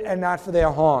benefit and not for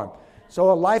their harm. So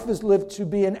her life is lived to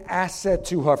be an asset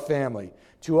to her family,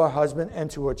 to her husband,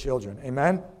 and to her children.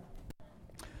 Amen?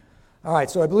 All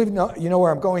right, so I believe you know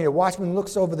where I'm going here. Watchman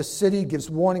looks over the city, gives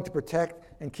warning to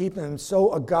protect and keep them.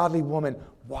 So a godly woman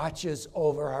watches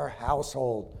over her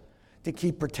household to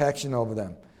keep protection over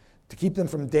them, to keep them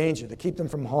from danger, to keep them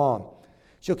from harm.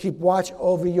 She'll keep watch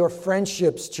over your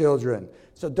friendships, children.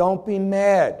 So don't be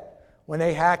mad when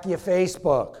they hack your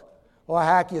Facebook or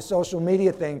hack your social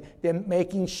media thing. They're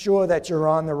making sure that you're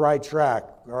on the right track.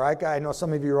 All right, I know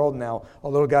some of you are old now.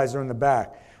 Our little guys are in the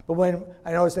back. But when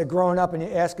I notice they're growing up and you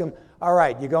ask them, all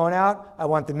right, you going out? I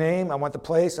want the name, I want the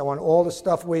place, I want all the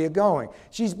stuff where you're going.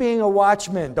 She's being a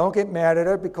watchman. Don't get mad at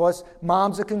her because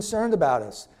moms are concerned about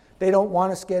us. They don't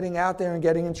want us getting out there and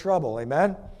getting in trouble.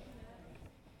 Amen?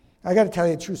 I got to tell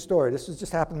you a true story. This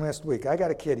just happened last week. I got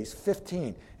a kid. He's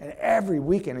 15, and every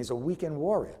weekend he's a weekend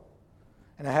warrior.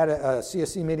 And I had a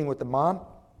CSC meeting with the mom,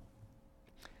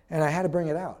 and I had to bring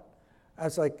it out. I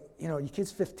was like, your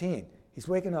kid's 15. He's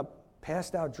waking up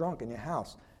passed out drunk in your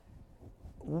house.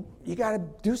 You got to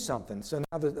do something. So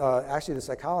now, actually, the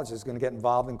psychologist is going to get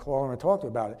involved and call her and talk to her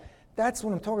about it. That's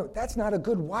what I'm talking about. That's not a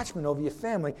good watchman over your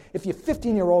family. If your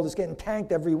 15-year-old is getting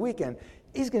tanked every weekend,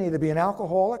 he's going to either be an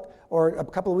alcoholic or a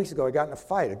couple of weeks ago he got in a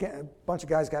fight. Again, a bunch of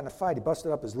guys got in a fight. He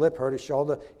busted up his lip, hurt his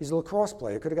shoulder. He's a lacrosse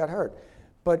player. Could have got hurt.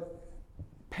 But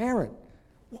parent,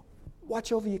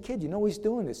 watch over your kid. You know he's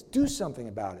doing this. Do something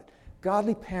about it.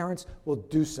 Godly parents will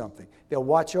do something. They'll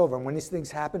watch over. And when these things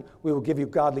happen, we will give you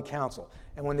godly counsel.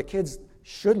 And when the kids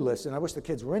should listen, I wish the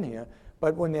kids were in here,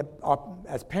 but when they're,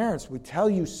 as parents, we tell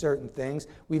you certain things.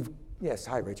 Yes,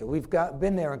 hi, Rachel. We've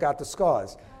been there and got the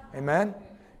scars. Amen?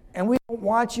 And we don't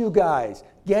want you guys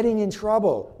getting in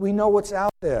trouble. We know what's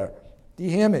out there. Do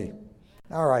you hear me?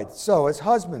 All right. So as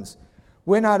husbands,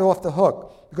 we're not off the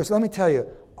hook. Because let me tell you,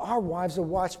 our wives are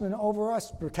watchmen over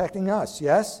us, protecting us,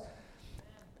 yes?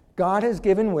 God has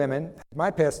given women,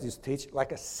 my pastor used to teach,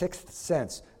 like a sixth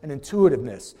sense, an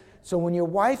intuitiveness. So when your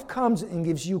wife comes and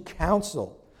gives you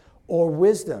counsel or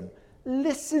wisdom,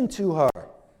 listen to her.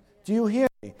 Do you hear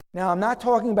me? Now, I'm not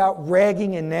talking about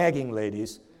ragging and nagging,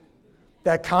 ladies.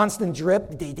 That constant drip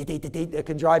that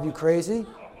can drive you crazy.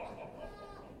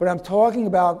 But I'm talking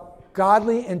about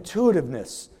godly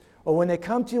intuitiveness. Or when they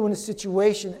come to you in a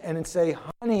situation and say,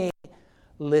 honey,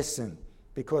 listen,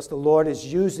 because the Lord is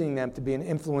using them to be an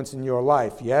influence in your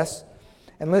life, yes?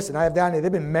 And listen, I have down here,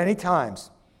 there have been many times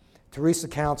Teresa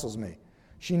counsels me.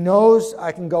 She knows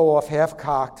I can go off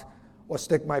half-cocked or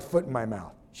stick my foot in my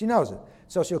mouth. She knows it.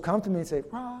 So she'll come to me and say,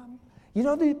 Ron, you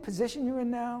know the position you're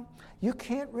in now? You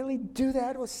can't really do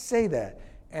that or say that.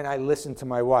 And I listen to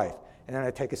my wife. And then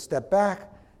I take a step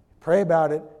back, pray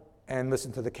about it, and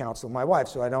listen to the counsel of my wife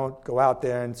so I don't go out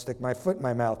there and stick my foot in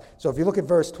my mouth. So if you look at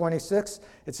verse 26,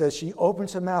 it says, she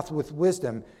opens her mouth with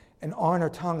wisdom, and on her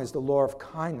tongue is the law of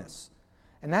kindness.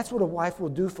 And that's what a wife will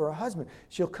do for a husband.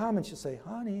 She'll come and she'll say,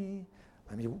 honey,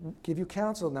 let me give you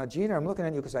counsel. Now, Gina, I'm looking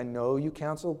at you because I know you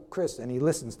counsel Chris, and he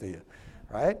listens to you,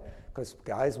 right? Because,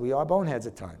 guys, we are boneheads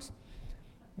at times.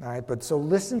 All right, but so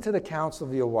listen to the counsel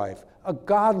of your wife, a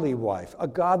godly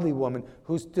woman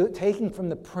who's taking from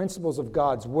the principles of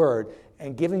God's word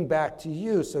and giving back to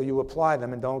you so you apply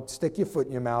them and don't stick your foot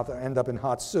in your mouth or end up in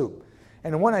hot soup.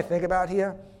 And the one I think about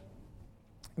here,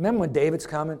 remember when David's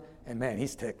coming? And man,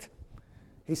 he's ticked.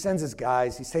 He sends his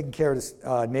guys. He's taking care of his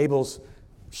Nabal's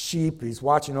sheep. He's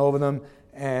watching over them.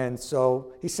 And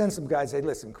so he sends some guys, hey,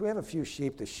 listen, can we have a few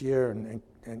sheep to shear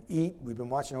and eat? We've been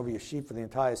watching over your sheep for the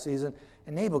entire season.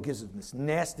 And Nabal gives him this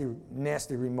nasty,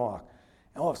 nasty remark.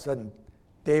 And all of a sudden,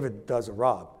 David does a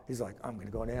rob. He's like, I'm going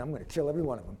to go in there. I'm going to kill every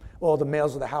one of them. All the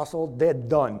males of the household, they're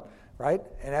done, right?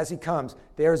 And as he comes,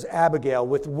 there's Abigail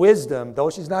with wisdom,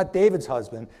 though she's not David's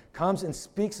husband, comes and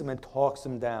speaks him and talks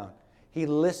him down. He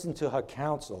listened to her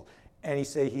counsel, and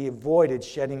he avoided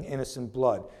shedding innocent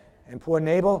blood. And poor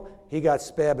Nabal, he got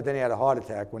spared, but then he had a heart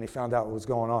attack when he found out what was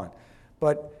going on.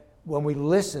 But when we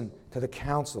listen to the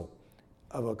counsel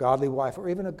of a godly wife or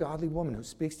even a godly woman who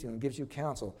speaks to you and gives you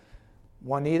counsel,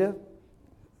 Juanita,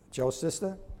 Joe's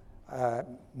sister,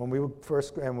 when we were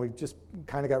first, and we just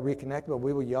kind of got reconnected, but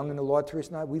we were young in the Lord, Teresa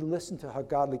and I, we listened to her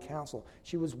godly counsel.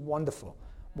 She was wonderful,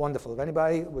 wonderful. If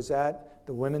anybody was at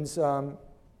the women's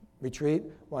retreat,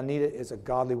 Juanita is a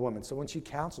godly woman. So when she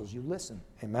counsels, you listen.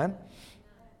 Amen?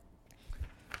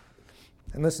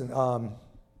 And listen,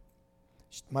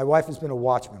 my wife has been a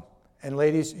watchman. And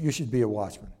ladies, you should be a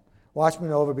watchman.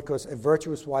 Watchman over because a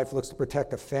virtuous wife looks to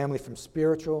protect a family from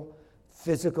spiritual,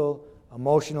 physical,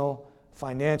 emotional,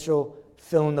 financial,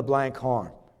 fill-in-the-blank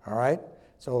harm. All right?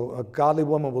 So a godly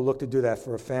woman will look to do that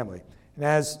for a family. And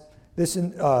as this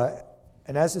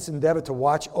endeavor to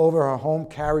watch over her home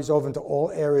carries over into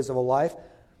all areas of her life,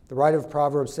 the writer of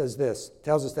Proverbs says this,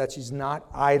 tells us that she's not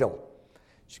idle.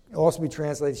 She can also be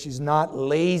translated, she's not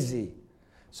lazy.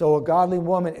 So a godly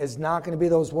woman is not going to be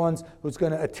those ones who's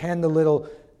going to attend the little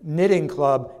knitting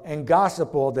club and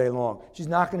gossip all day long. She's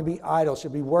not going to be idle.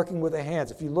 She'll be working with her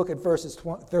hands. If you look at verses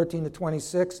 13 to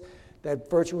 26, that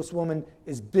virtuous woman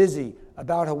is busy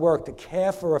about her work to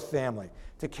care for her family,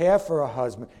 to care for her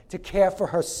husband, to care for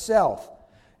herself.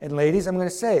 And ladies, I'm going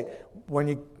to say it, when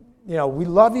we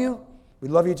love you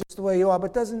just the way you are, but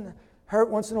it doesn't hurt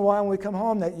once in a while when we come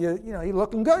home that you're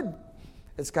looking good.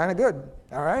 It's kind of good,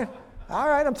 all right? All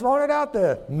right, I'm throwing it out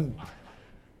there.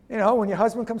 When your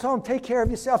husband comes home, take care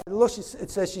of yourself. Look, it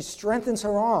says she strengthens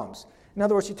her arms. In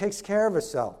other words, she takes care of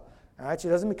herself. All right, she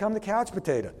doesn't become the couch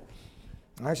potato.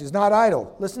 All right, she's not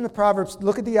idle. Listen to Proverbs.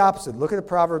 Look at the opposite. Look at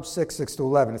Proverbs 6 to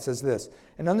 11. It says this.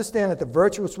 And understand that the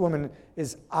virtuous woman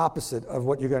is opposite of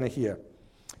what you're going to hear.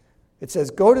 It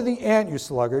says, go to the ant, you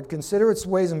sluggard. Consider its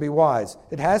ways and be wise.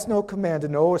 It has no commander,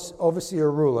 no overseer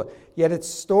or ruler. Yet it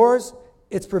stores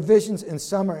its provisions in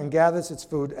summer and gathers its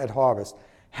food at harvest.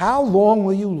 How long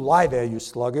will you lie there, you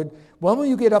sluggard? When will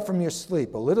you get up from your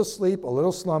sleep? A little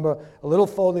slumber, a little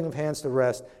folding of hands to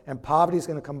rest, and poverty is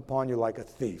going to come upon you like a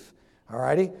thief. All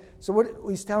righty? So what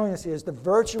he's telling us here is the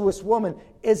virtuous woman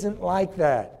isn't like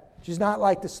that. She's not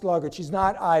like the sluggard. She's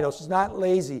not idle. She's not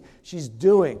lazy. She's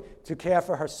doing to care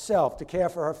for herself, to care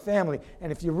for her family.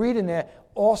 And if you read in there,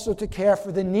 also to care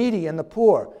for the needy and the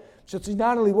poor. So she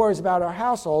not only worries about our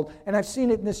household, and I've seen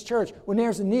it in this church, when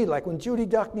there's a need, like when Judy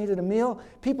Duck needed a meal,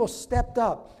 people stepped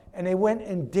up and they went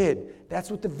and did.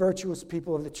 That's what the virtuous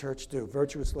people of the church do,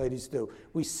 virtuous ladies do.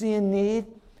 We see a need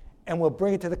and we'll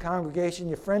bring it to the congregation.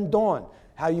 Your friend Dawn,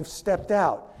 how you've stepped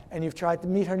out and you've tried to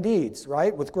meet her needs,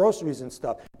 right, with groceries and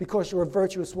stuff, because you're a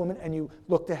virtuous woman and you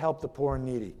look to help the poor and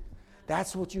needy.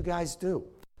 That's what you guys do,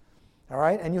 all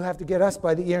right? And you have to get us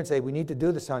by the ear and say, we need to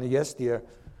do this, honey. Yes, dear.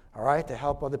 All right, to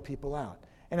help other people out.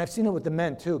 And I've seen it with the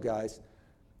men too, guys,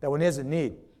 that when there's a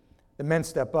need, the men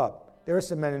step up. There are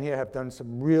some men in here who have done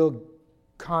some real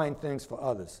kind things for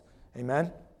others.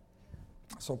 Amen?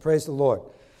 So praise the Lord.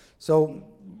 So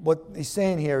what he's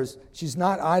saying here is she's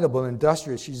not idle but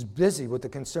industrious. She's busy with the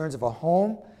concerns of a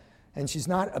home, and she's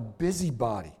not a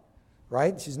busybody,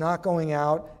 right? She's not going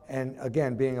out and,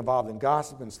 again, being involved in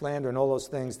gossip and slander and all those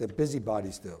things that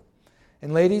busybodies do.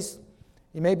 And ladies,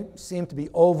 you may seem to be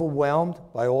overwhelmed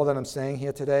by all that I'm saying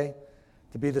here today,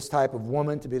 to be this type of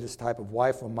woman, to be this type of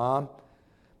wife or mom.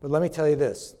 But let me tell you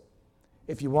this.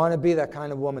 If you want to be that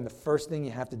kind of woman, the first thing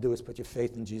you have to do is put your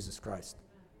faith in Jesus Christ.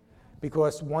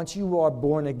 Because once you are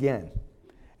born again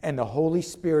and the Holy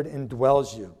Spirit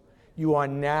indwells you, you are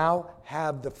now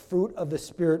have the fruit of the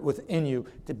Spirit within you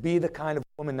to be the kind of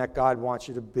woman that God wants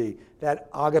you to be. That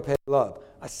agape love,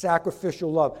 a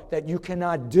sacrificial love that you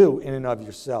cannot do in and of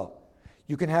yourself.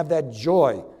 You can have that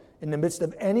joy in the midst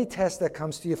of any test that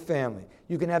comes to your family.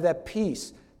 You can have that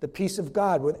peace, the peace of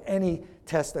God with any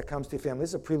test that comes to your family. This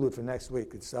is a prelude for next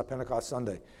week. It's Pentecost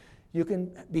Sunday. You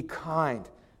can be kind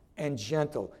and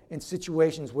gentle in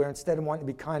situations where instead of wanting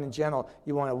to be kind and gentle,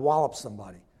 you want to wallop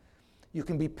somebody. You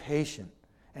can be patient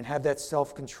and have that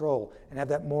self-control and have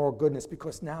that moral goodness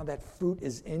because now that fruit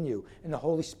is in you and the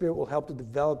Holy Spirit will help to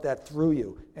develop that through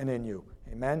you and in you.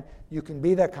 Amen? You can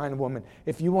be that kind of woman.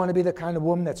 If you want to be the kind of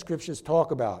woman that Scriptures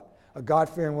talk about, a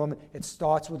God-fearing woman, it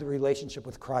starts with a relationship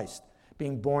with Christ,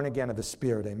 being born again of the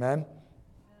Spirit. Amen?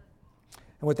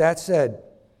 And with that said,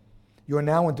 you are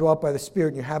now indwelt by the Spirit,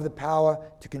 and you have the power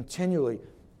to continually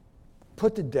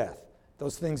put to death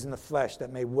those things in the flesh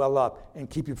that may well up and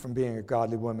keep you from being a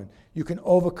godly woman. You can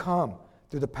overcome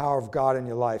through the power of God in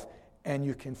your life, and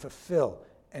you can fulfill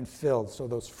and fill so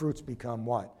those fruits become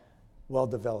what? Well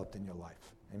developed in your life.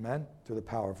 Amen? Through the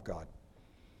power of God.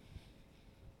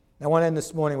 Now, I want to end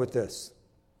this morning with this.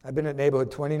 I've been at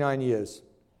Neighborhood 29 years.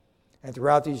 And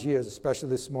throughout these years, especially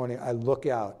this morning, I look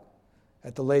out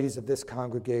at the ladies of this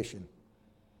congregation,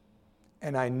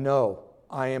 and I know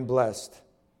I am blessed,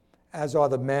 as are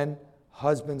the men,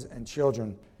 husbands, and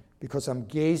children, because I'm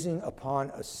gazing upon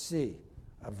a sea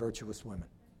of virtuous women.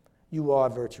 You are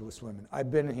virtuous women. I've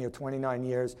been in here 29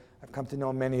 years. I've come to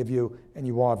know many of you, and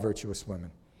you are virtuous women.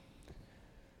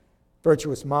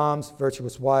 Virtuous moms,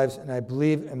 virtuous wives, and I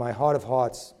believe in my heart of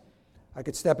hearts, I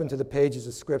could step into the pages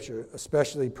of Scripture,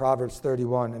 especially Proverbs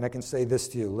 31, and I can say this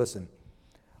to you. Listen,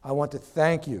 I want to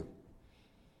thank you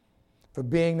for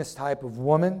being this type of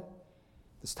woman,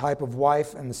 this type of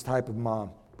wife, and this type of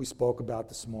mom we spoke about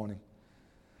this morning.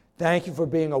 Thank you for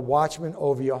being a watchman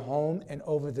over your home and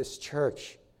over this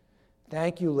church.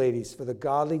 Thank you, ladies, for the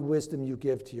godly wisdom you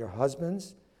give to your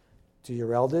husbands, to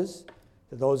your elders,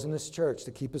 to those in this church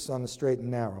to keep us on the straight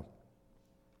and narrow.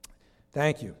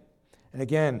 Thank you. And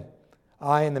again,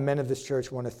 I and the men of this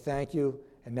church want to thank you,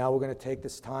 and now we're going to take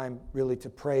this time really to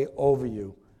pray over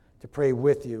you, to pray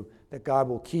with you, that God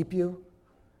will keep you,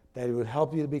 that He would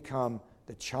help you to become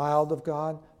the child of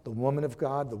God, the woman of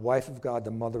God, the wife of God,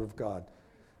 the mother of God,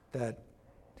 that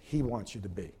He wants you to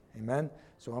be. Amen?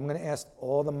 So I'm going to ask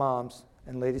all the moms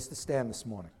and ladies to stand this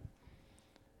morning.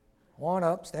 Come on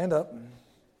up, stand up.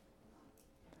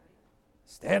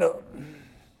 Stand up.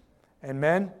 And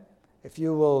men, if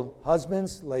you will,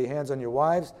 husbands, lay hands on your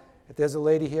wives. If there's a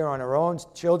lady here on her own,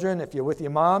 children, if you're with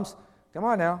your moms, come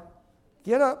on now.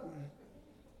 Get up.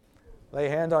 Lay a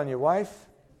hand on your wife,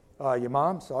 your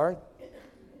mom, sorry.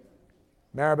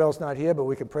 Maribel's not here, but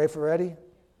we can pray for Eddie.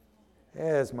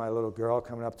 There's my little girl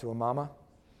coming up to her mama.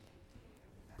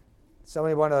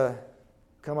 Somebody want to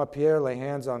come up here, lay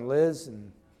hands on Liz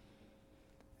and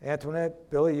Antoinette?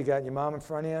 Billy, you got your mom in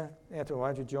front of you? Antoinette, why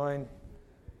don't you join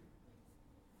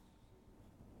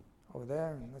over there?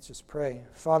 And let's just pray.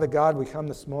 Father God, we come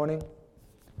this morning.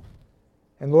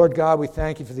 And Lord God, we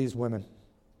thank you for these women.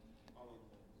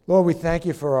 Lord, we thank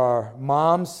you for our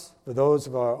moms, for those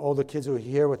of our older kids who are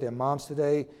here with their moms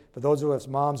today, for those who have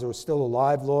moms who are still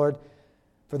alive, Lord.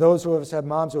 For those who have had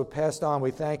moms who have passed on, we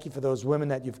thank you for those women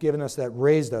that you've given us that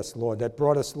raised us, Lord, that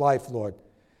brought us life, Lord.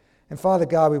 And Father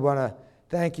God, we want to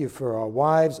thank you for our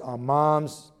wives, our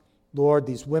moms, Lord,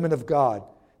 these women of God,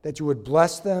 that you would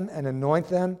bless them and anoint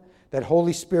them, that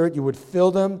Holy Spirit, you would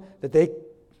fill them, that they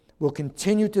will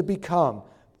continue to become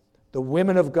the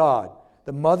women of God,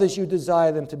 the mothers you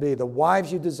desire them to be, the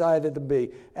wives you desire them to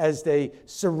be, as they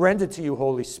surrender to you,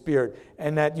 Holy Spirit,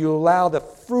 and that you allow the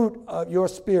fruit of your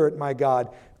Spirit, my God,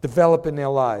 develop in their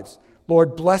lives.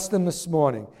 Lord, bless them this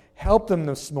morning. Help them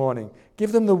this morning.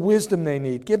 Give them the wisdom they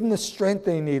need. Give them the strength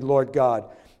they need, Lord God,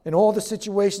 in all the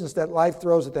situations that life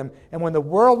throws at them. And when the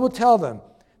world will tell them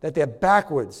that they're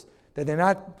backwards, that they're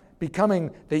not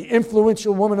becoming the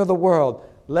influential woman of the world,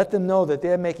 let them know that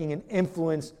they're making an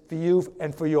influence for you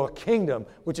and for your kingdom,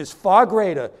 which is far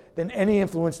greater than any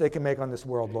influence they can make on this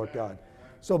world, Lord God.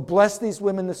 So bless these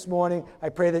women this morning. I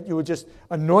pray that you would just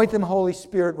anoint them, Holy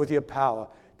Spirit, with your power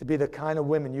to be the kind of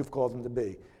women you've called them to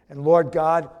be. And Lord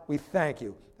God, we thank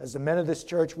you. As the men of this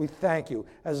church, we thank you.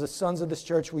 As the sons of this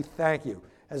church, we thank you.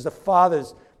 As the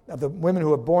fathers of the women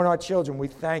who have borne our children, we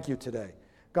thank you today.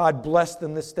 God bless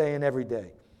them this day and every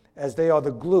day, as they are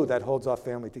the glue that holds our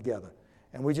family together.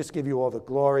 And we just give you all the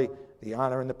glory, the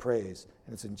honor, and the praise.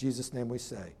 And it's in Jesus' name we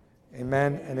say,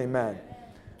 amen and amen.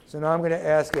 So now I'm going to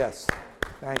ask, yes,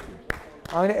 thank you.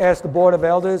 I'm going to ask the Board of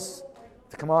Elders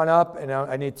to come on up, and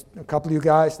I need a couple of you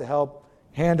guys to help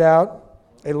hand out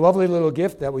a lovely little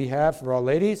gift that we have for our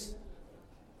ladies.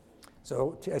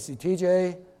 So I see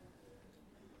TJ.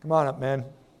 Come on up, man.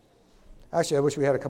 Actually, I wish we had a couple